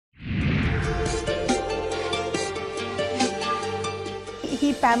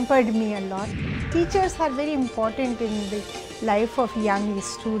He pampered me a lot. Teachers are very important in the life of young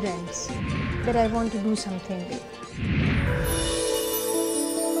students, that I want to do something big.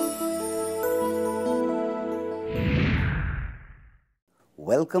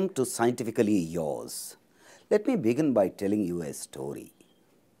 Welcome to Scientifically Yours. Let me begin by telling you a story.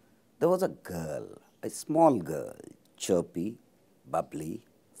 There was a girl, a small girl, chirpy, bubbly,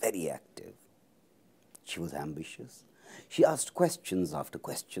 very active. She was ambitious. She asked questions after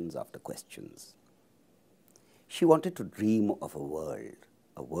questions after questions. She wanted to dream of a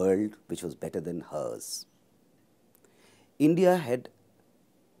world which was better than hers. India had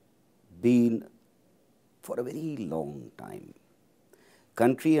been, for a very long time,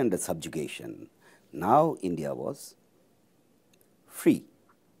 country under subjugation. Now India was free.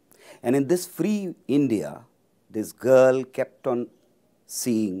 And in this free India, this girl kept on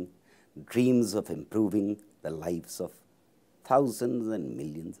seeing dreams of improving the lives of thousands and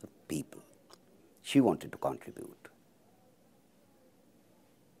millions of people. She wanted to contribute.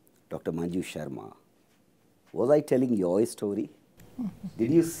 Dr. Manju Sharma, was I telling your story?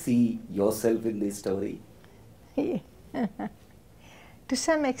 Did you see yourself in this story? To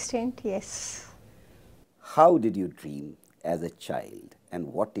some extent, yes. How did you dream as a child, and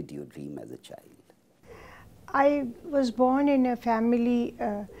what did you dream as a child? I was born in a family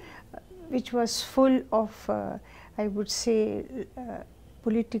which was full of, I would say,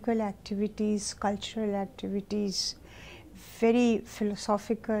 political activities, cultural activities, very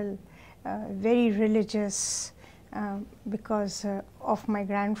philosophical, very religious, because of my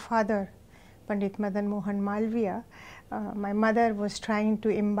grandfather, Pandit Madan Mohan Malviya. My mother was trying to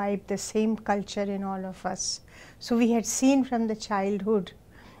imbibe the same culture in all of us. So we had seen from the childhood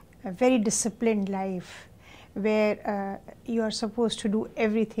a very disciplined life where you are supposed to do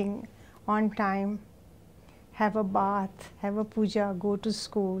everything on time, have a bath, have a puja, go to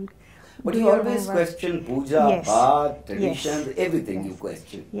school. But you always question puja, yes. bath, traditions, yes. everything yes. you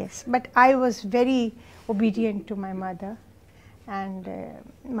question. Yes, but I was very obedient to my mother, and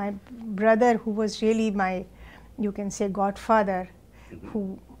my brother, who was really my, you can say, godfather,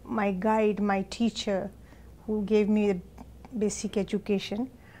 who my guide, my teacher, who gave me the basic education,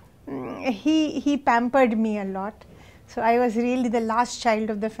 he pampered me a lot. So I was really the last child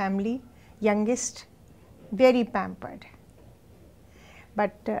of the family, youngest, very pampered.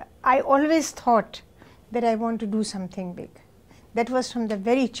 But I always thought that I want to do something big. That was from the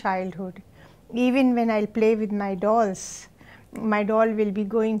very childhood. Even when I'll play with my dolls, my doll will be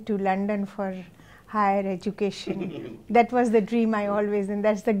going to London for higher education. That was the dream I always, and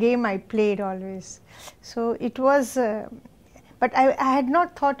that's the game I played always. So it was, but I had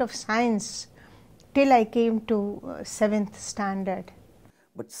not thought of science till I came to 7th standard.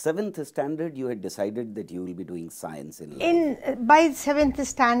 But 7th standard, you had decided that you will be doing science in life. By 7th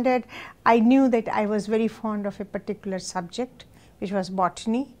standard, I knew that I was very fond of a particular subject, which was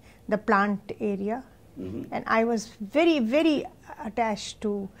botany, the plant area. And I was very, very attached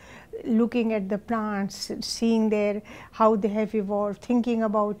to looking at the plants, seeing how they have evolved, thinking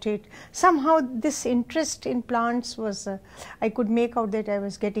about it. Somehow this interest in plants was, I could make out that I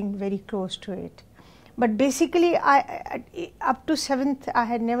was getting very close to it. But basically, up to 7th, I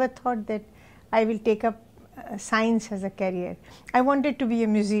had never thought that I will take up science as a career. I wanted to be a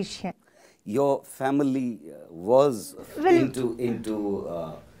musician. Your family was into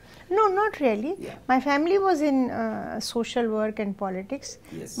no, not really. Yeah. My family was in social work and politics,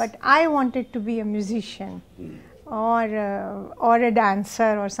 yes. But I wanted to be a musician or a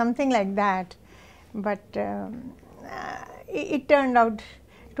dancer or something like that. But it turned out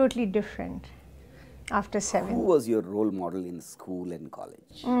totally different after 7th. Who was your role model in school and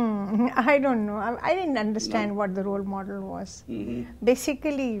college? I don't know. I didn't understand what the role model was.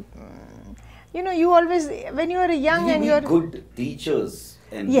 Basically, you know, you always, when you are young and you're good teachers.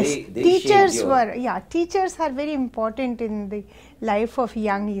 And yes, they teachers were, teachers are very important in the life of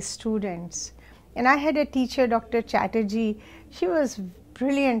young students. And I had a teacher, Dr. Chatterjee. She was a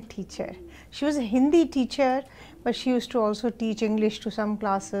brilliant teacher. She was a Hindi teacher, but she used to also teach English to some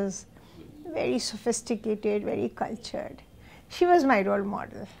classes. Very sophisticated, very cultured. She was my role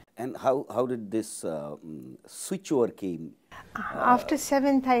model. And how did this switchover came? After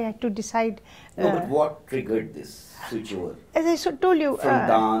 7th, I had to decide. No, but what triggered this switchover? As I told you, from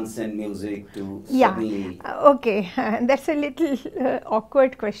dance and music to suddenly. Okay, that's a little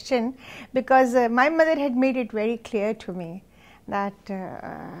awkward question, because my mother had made it very clear to me that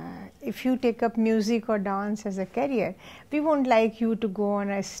if you take up music or dance as a career, we won't like you to go on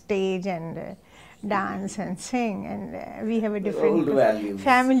a stage and dance and sing, and we have a different Old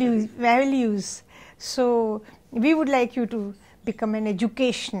values. values. So we would like you to become an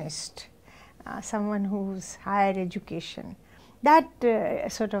educationist, someone who's higher education. That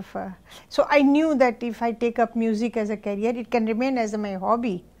so I knew that if I take up music as a career, it can remain as my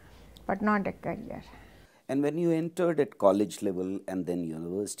hobby, but not a career. And when you entered at college level and then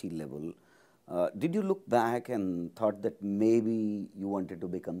university level, did you look back and thought that maybe you wanted to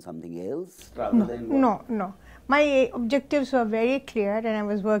become something else rather than what? No. My objectives were very clear, and I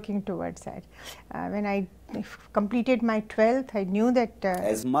was working towards that. When I completed my 12th, I knew that.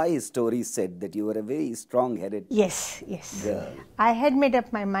 As my story said, that you were a very strong-headed Yes. girl. I had made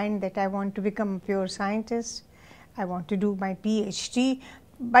up my mind that I want to become a pure scientist. I want to do my PhD.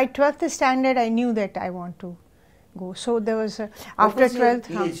 By 12th standard, I knew that I want to go. So there was after 12th.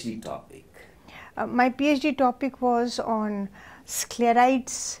 What was your PhD topic? My PhD topic was on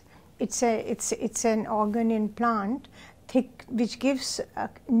sclerites. It's an organ in plant, which gives a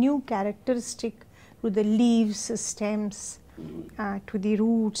new characteristic to the leaves, stems, to the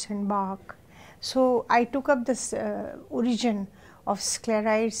roots and bark. So I took up this origin of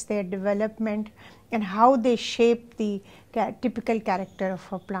sclerites, their development, and how they shape the typical character of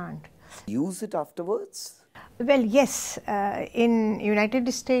a plant. Use it afterwards? Well, yes. In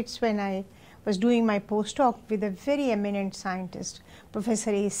United States, when I was doing my postdoc with a very eminent scientist, Professor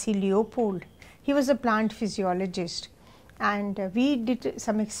A.C. Leopold. He was a plant physiologist, and we did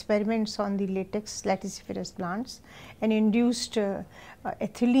some experiments on the latissiferous plants and induced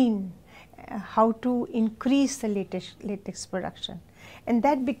ethylene, how to increase the latex production. And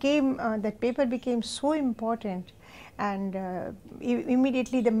that paper became so important, and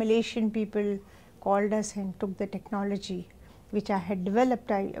immediately the Malaysian people called us and took the technology which I had developed.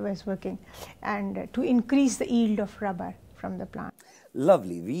 I was working and to increase the yield of rubber from the plant.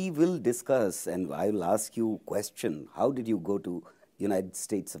 Lovely. We will discuss, and I will ask you a question. How did you go to United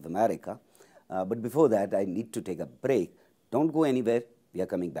States of America? But before that, I need to take a break. Don't go anywhere. We are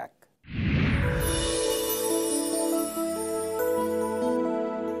coming back.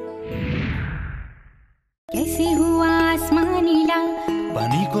 कैसे हुआ आसमान नीला,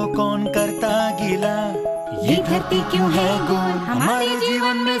 पानी को कौन करता गीला, ये धरती क्यों है गोल, हमारे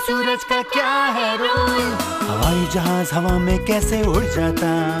जीवन में सूरज का क्या है रोल, हवाई जहाज हवा में कैसे उड़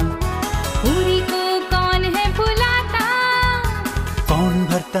जाता, पूरी को कौन है भुलाता, कौन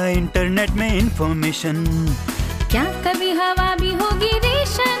भरता इंटरनेट में इंफॉर्मेशन, क्या कभी हवा भी होगी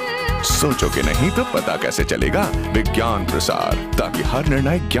रेशन। सोचोगे नहीं तो पता कैसे चलेगा, विज्ञान प्रसार, ताकि हर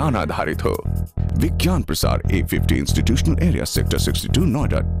निर्णय ज्ञान आधारित हो। विज्ञान प्रसार 850 Institutional Area Sector 62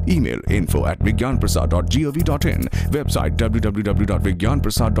 Noida. Email info@vigyanprasad.gov.in. Website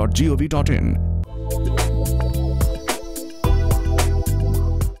www.vigyanprasad.gov.in.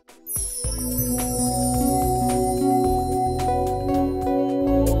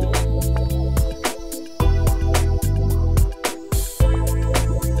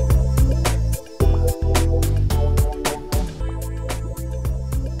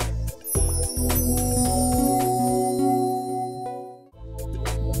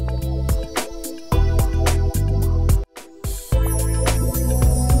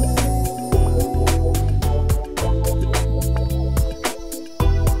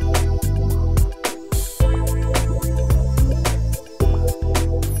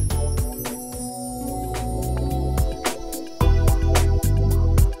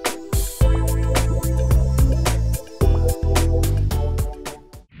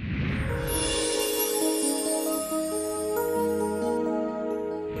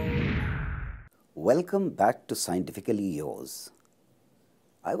 Welcome back to Scientifically Yours.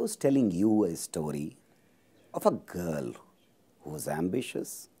 I was telling you a story of a girl who was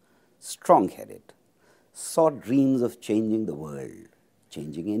ambitious, strong-headed, saw dreams of changing the world,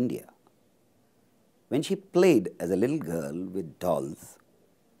 changing India. When she played as a little girl with dolls,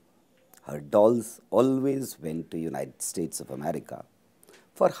 her dolls always went to United States of America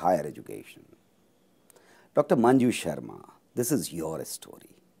for higher education. Dr. Manju Sharma, this is your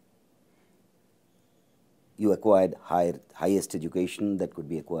story. You acquired highest education that could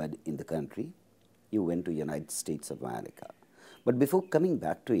be acquired in the country. You went to United States of America. But before coming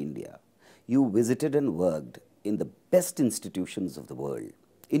back to India, you visited and worked in the best institutions of the world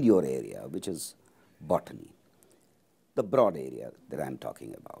in your area, which is botany, the broad area that I'm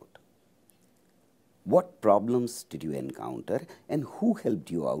talking about. What problems did you encounter, and who helped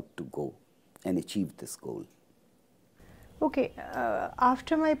you out to go and achieve this goal? Okay,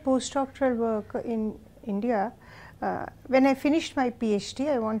 after my postdoctoral work in India, when I finished my PhD,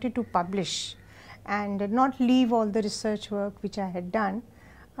 I wanted to publish and not leave all the research work which I had done.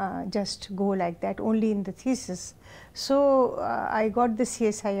 just go like that, only in the thesis. So I got the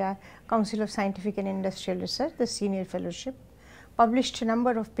CSIR, Council of Scientific and Industrial Research, the senior fellowship, published a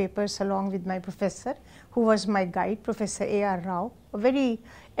number of papers along with my professor, who was my guide, Professor A.R. Rao, a very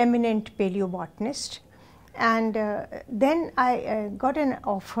eminent paleobotanist. And then I got an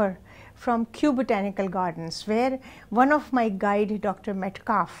offer from Kew Botanical Gardens, where one of my guide, Dr.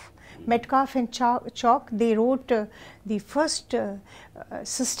 Metcalf and Chalk, they wrote the first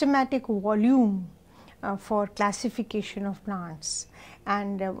systematic volume for classification of plants,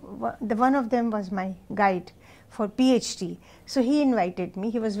 and one of them was my guide for PhD. So he invited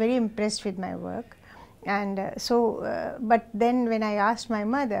me. He was very impressed with my work, and but then when I asked my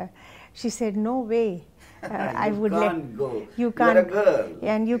mother, she said, "No way, I would let go. You can't. You're a girl.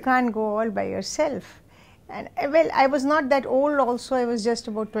 And you can't go all by yourself." And well, I was not that old. Also, I was just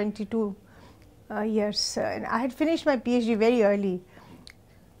about 22 years, and I had finished my PhD very early.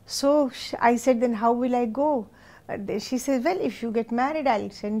 So I said, "Then how will I go?" She said, "Well, if you get married, I'll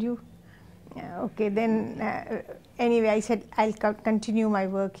send you." Okay, then anyway, I said I'll continue my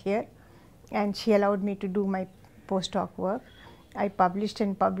work here, and she allowed me to do my postdoc work. I published,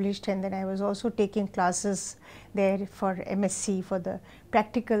 and then I was also taking classes there for MSc, for the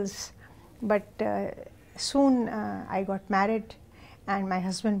practicals. But soon I got married, and my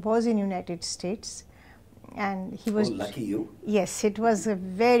husband was in United States, and he was. Oh, lucky you. Yes, it was a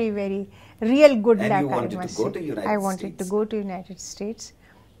very, very real good And luck. you wanted I must to go say. to United I wanted to States. go to United States.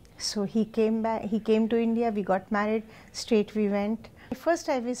 So he came back. He came to India. We got married. Straight we went. First,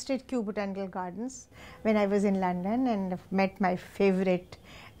 I visited Kew Botanical Gardens when I was in London, and met my favorite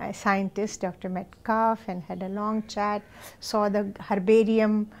scientist, Dr. Metcalf, and had a long chat. Saw the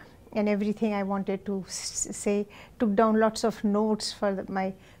herbarium and everything I wanted to say. Took down lots of notes for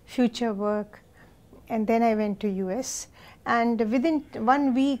my future work, and then I went to US. And within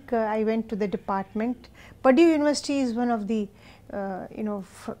 1 week, I went to the department. Purdue University is one of the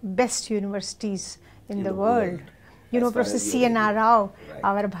best universities in the world. You know, Professor C.N.R. Rao, Right.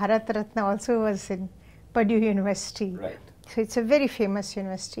 our Bharat Ratna, also was in Purdue University. Right. So it's a very famous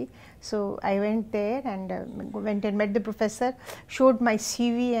university. So I went there and went and met the professor, showed my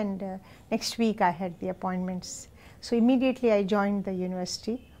CV, and next week I had the appointments. So immediately I joined the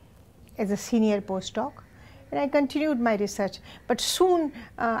university as a senior postdoc, and I continued my research. But soon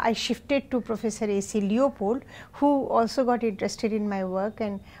I shifted to Professor A.C. Leopold, who also got interested in my work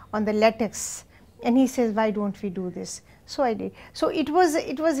and on the latex. And he says, "Why don't we do this?" So I did. So it was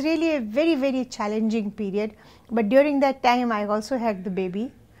really a very, very challenging period. But during that time, I also had the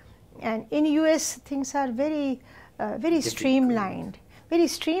baby, and in US things are very, very streamlined, very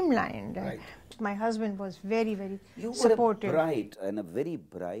streamlined. Right. My husband was very, very You supportive. were a very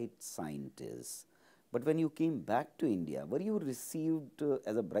bright scientist. But when you came back to India, were you received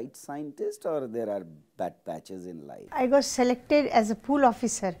as a bright scientist, or there are bad patches in life? I got selected as a pool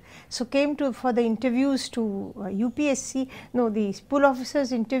officer, so came for the interviews to UPSC. No, the pool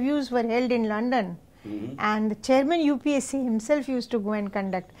officers' interviews were held in London, and the chairman UPSC himself used to go and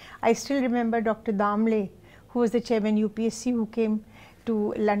conduct. I still remember Dr. Damle, who was the chairman UPSC, who came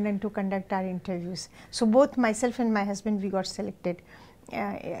to London to conduct our interviews. So both myself and my husband, we got selected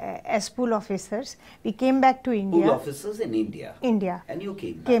as pool officers. We came back to India. Pool officers in India. India. And you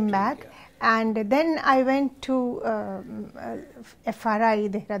came back. to India. And then I went to FRI,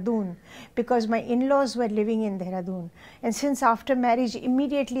 Dehradun, because my in-laws were living in Dehradun. And since after marriage,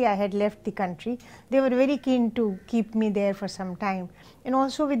 immediately I had left the country. They were very keen to keep me there for some time. And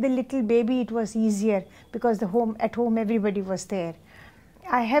also with the little baby, it was easier because at home everybody was there.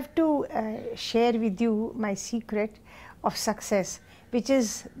 I have to share with you my secret of success, which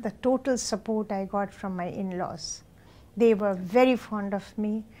is the total support I got from my in-laws. They were very fond of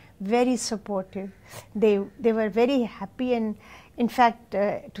me, very supportive. They were very happy, and in fact,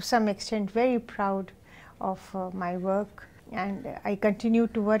 to some extent, very proud of my work. And I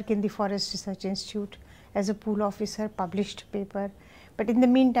continued to work in the Forest Research Institute as a pool officer, published paper. But in the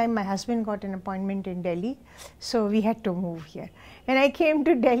meantime, my husband got an appointment in Delhi, so we had to move here. When I came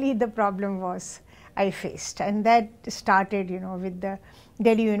to Delhi, the problem was I faced, and that started, with the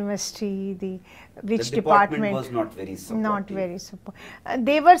Delhi University, which the department was not very supportive. Not very supportive.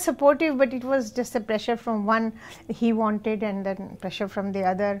 They were supportive, but it was just a pressure from one he wanted, and then pressure from the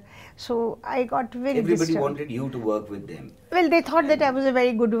other. So I got very Everybody disturbed. wanted you to work with them. Well, they thought that I was a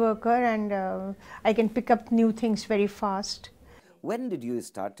very good worker, and I can pick up new things very fast. When did you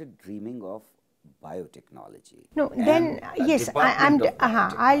started dreaming of biotechnology? No, And then a yes, department of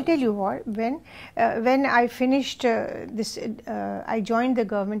I'll tell biotechnology? you what. When I finished this, I joined the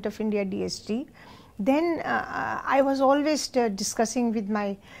government of India DST. then I was always discussing with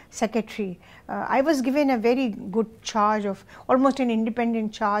my secretary. I was given a very good charge of almost an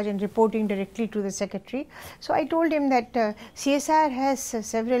independent charge and reporting directly to the secretary. So I told him that CSIR has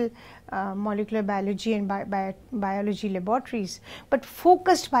several molecular biology and biology laboratories, but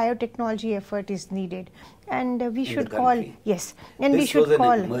focused biotechnology effort is needed, and we should call, yes, and we should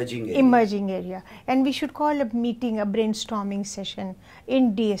call emerging area, and we should call a meeting, a brainstorming session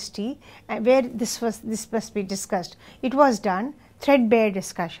in DST where this must be discussed. It was done, threadbare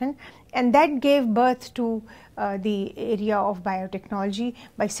discussion, and that gave birth to the area of biotechnology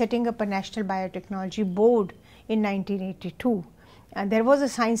by setting up a National Biotechnology Board in 1982. There was a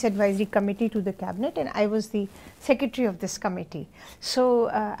science advisory committee to the cabinet, and I was the secretary of this committee. So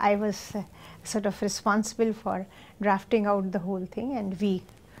I was sort of responsible for drafting out the whole thing, and we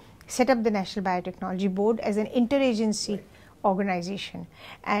set up the National Biotechnology Board as an interagency organization.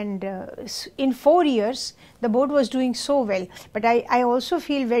 And in 4 years, the board was doing so well. But I also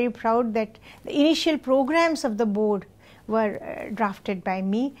feel very proud that the initial programs of the board were drafted by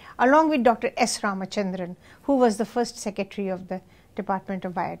me, along with Dr. S. Ramachandran, who was the first secretary of the Department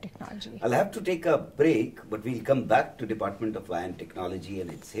of Biotechnology. I'll have to take a break, but we'll come back to Department of Biotechnology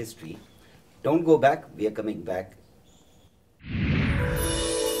and its history. Don't go back, we are coming back.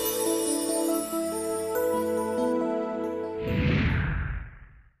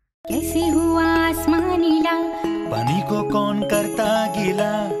 कैसे हुआ आसमान नीला, पानी को कौन करता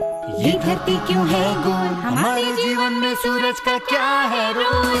गीला, ये धरती क्यों है गोल, हमारे जीवन में सूरज का क्या है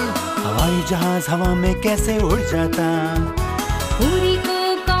रोल, हवाई जहाज हवा में कैसे उड़ जाता, पूरी को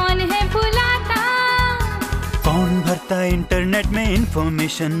कौन है भुलाता, कौन भरता इंटरनेट में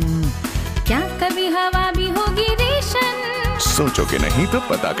इंफॉर्मेशन, क्या कभी हवा भी होगी रेशन। सोचोगे नहीं तो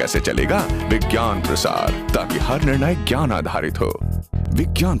पता कैसे चलेगा, विज्ञान प्रसार, ताकि हर निर्णय ज्ञान आधारित हो।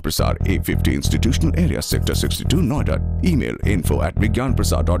 विज्ञान प्रसार A50 Institutional Area Sector 62 Noida. Email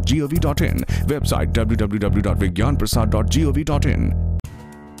info@vigyanprasar.gov.in. Website www.vigyanprasar.gov.in.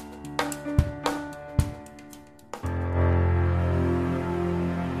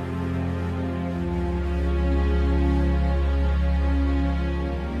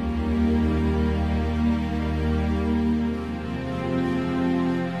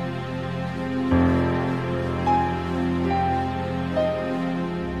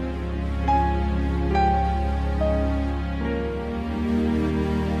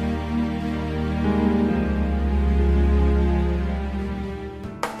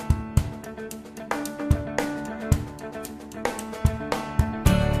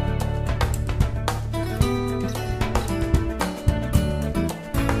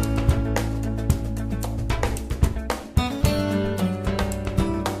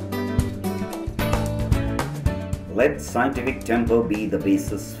 Let scientific temper be the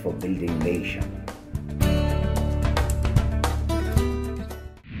basis for building nation.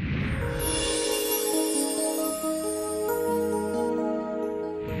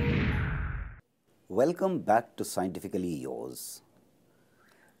 Welcome back to Scientifically Yours.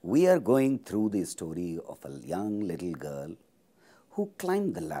 We are going through the story of a young little girl who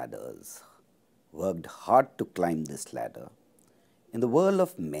climbed the ladders, worked hard to climb this ladder. In the world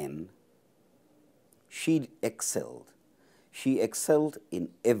of men, she excelled. She excelled in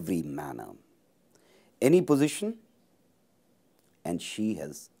every manner, any position, and she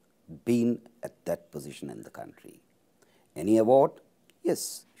has been at that position in the country. Any award?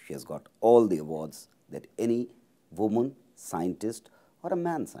 Yes, she has got all the awards that any woman scientist or a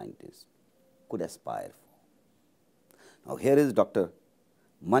man scientist could aspire for. Now here is Dr.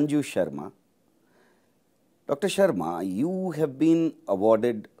 Manju Sharma. Dr. Sharma, you have been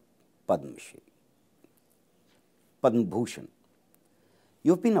awarded Padma Shri. Padma Bhushan.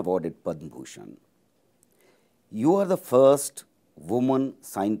 You have been awarded Padma Bhushan. You are the first woman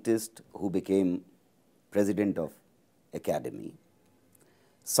scientist who became president of academy,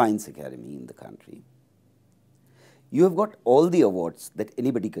 science academy in the country. You have got all the awards that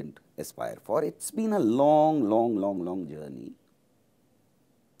anybody can aspire for. It's been a long journey.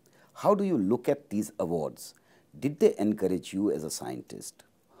 How do you look at these awards? Did they encourage you as a scientist?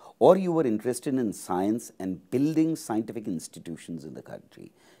 Or you were interested in science and building scientific institutions in the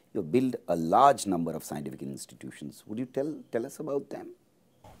country? You built a large number of scientific institutions. Would you tell us about them?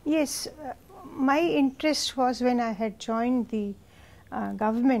 Yes, my interest was when I had joined the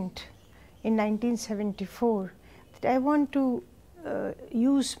government in 1974, that I want to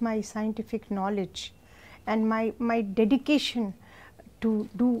use my scientific knowledge and my dedication to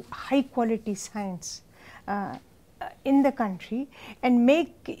do high quality science in the country and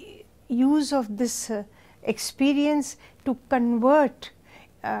make use of this experience to convert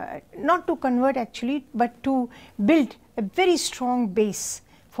not to convert actually, but to build a very strong base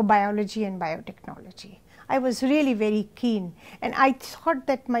for biology and biotechnology. I was really very keen, and I thought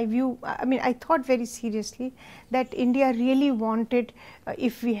that my view, I mean, I thought very seriously that India really wanted,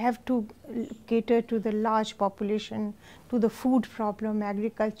 if we have to cater to the large population, to the food problem,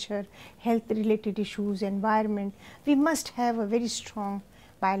 agriculture, health related issues, environment, we must have a very strong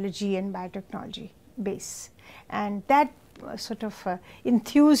biology and biotechnology base. And that sort of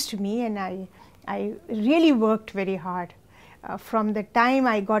enthused me, and I really worked very hard. From the time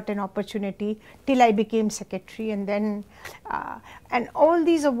I got an opportunity till I became secretary, and then and all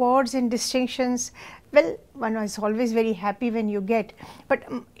these awards and distinctions, well, one is always very happy when you get, but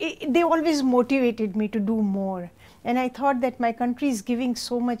they always motivated me to do more. And I thought that my country is giving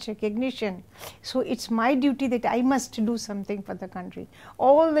so much recognition, so it's my duty that I must do something for the country.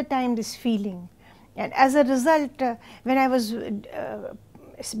 All the time this feeling, and as a result, when I was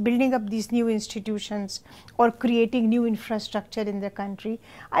building up these new institutions or creating new infrastructure in the country,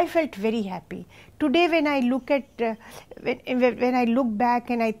 I felt very happy. Today when I look at, when I look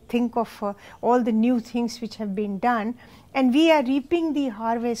back and I think of all the new things which have been done, and we are reaping the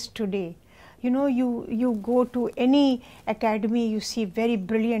harvest today. You know, you go to any academy, you see very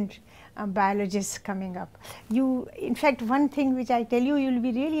brilliant biologists coming up. In fact, one thing which I tell you, you'll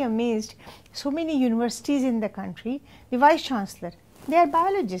be really amazed, so many universities in the country, the vice chancellor, they are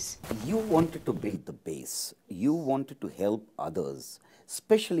biologists. You wanted to build the base. You wanted to help others,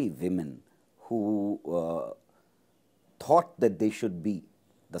 especially women who thought that they should be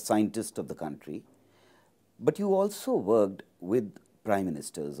the scientists of the country. But you also worked with prime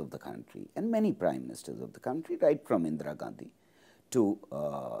ministers of the country and many prime ministers of the country, right from Indira Gandhi to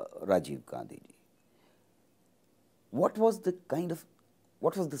Rajiv Gandhi. What was the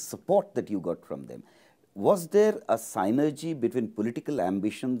support that you got from them? Was there a synergy between political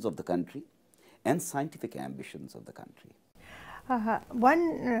ambitions of the country and scientific ambitions of the country?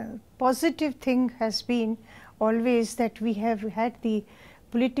 One positive thing has been always that we have had the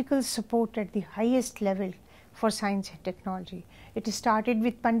political support at the highest level for science and technology. It started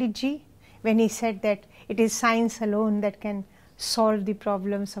with Panditji when he said that it is science alone that can solve the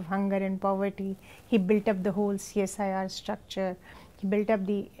problems of hunger and poverty. He built up the whole CSIR structure. He built up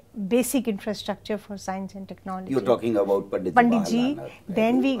the basic infrastructure for science and technology. You're talking about Panditji.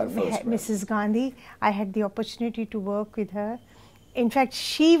 Then we had Mrs. Gandhi. I had the opportunity to work with her. In fact,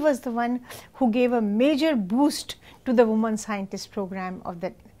 she was the one who gave a major boost to the women scientist program of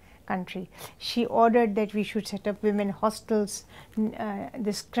that country. She ordered that we should set up women hostels,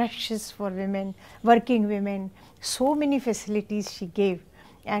 this creches for women, working women, so many facilities she gave.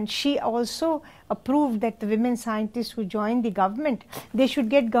 And she also approved that the women scientists who joined the government, they should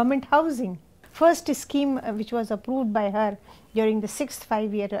get government housing. First scheme which was approved by her during the 6th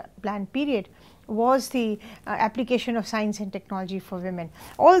five-year plan period was the application of science and technology for women.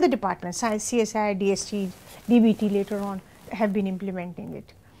 All the departments, science, CSI, DST, DBT later on, have been implementing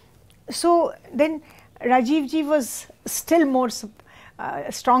it. So then Rajiv ji was still more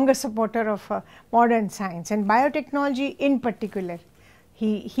stronger supporter of modern science and biotechnology in particular.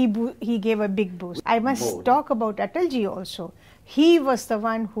 He gave a big boost. I must talk about Atalji also. He was the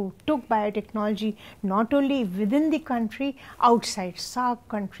one who took biotechnology not only within the country, outside, SAARC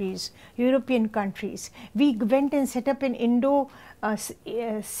countries, European countries. We went and set up an Indo-Syrian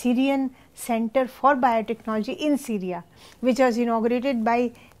Center for Biotechnology in Syria, which was inaugurated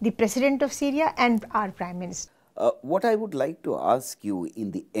by the President of Syria and our Prime Minister. What I would like to ask you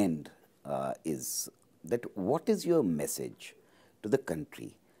in the end is that what is your message to the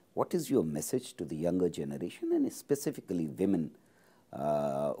country? What is your message to the younger generation and specifically women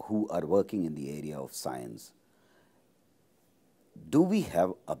who are working in the area of science? Do we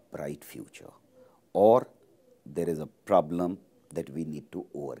have a bright future or there is a problem that we need to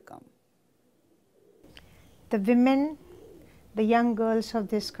overcome? The women, the young girls of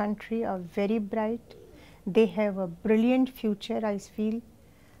this country are very bright. They have a brilliant future, I feel.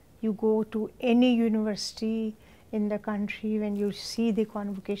 You go to any university in the country, when you see the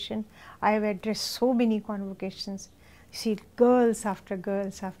convocation, I have addressed so many convocations, you see girls after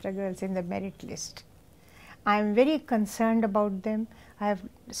girls after girls in the merit list. I am very concerned about them. I have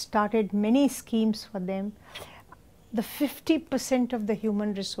started many schemes for them. The 50% of the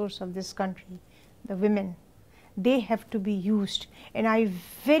human resource of this country, the women, they have to be used, and I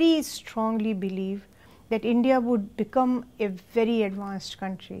very strongly believe that India would become a very advanced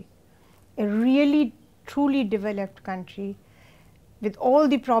country, a really truly developed country with all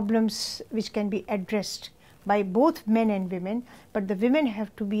the problems which can be addressed by both men and women, but the women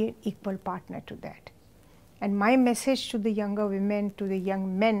have to be an equal partner to that. And my message to the younger women, to the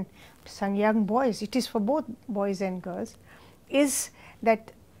young men, some young boys, it is for both boys and girls, is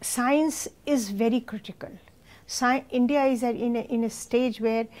that science is very critical. India is in a stage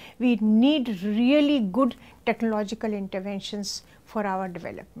where we need really good technological interventions for our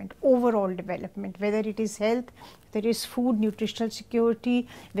development, overall development, whether it is health, whether it is food, nutritional security,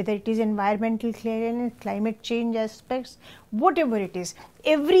 whether it is environmental cleanliness, climate change aspects, whatever it is.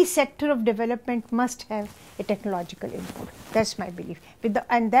 Every sector of development must have a technological input. That's my belief.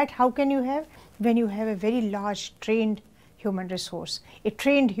 And that how can you have? When you have a very large trained human resource, a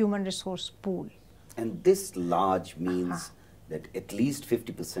trained human resource pool. And this large means that at least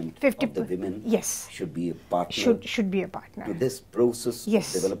 50% of the women should be a partner. Should be a partner to this process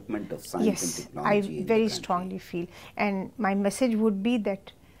of development of science and technology. I very strongly feel. And my message would be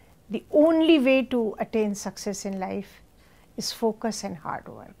that the only way to attain success in life is focus and hard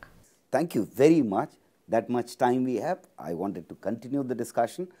work. Thank you very much. That much time we have. I wanted to continue the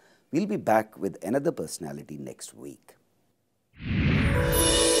discussion. We'll be back with another personality next week.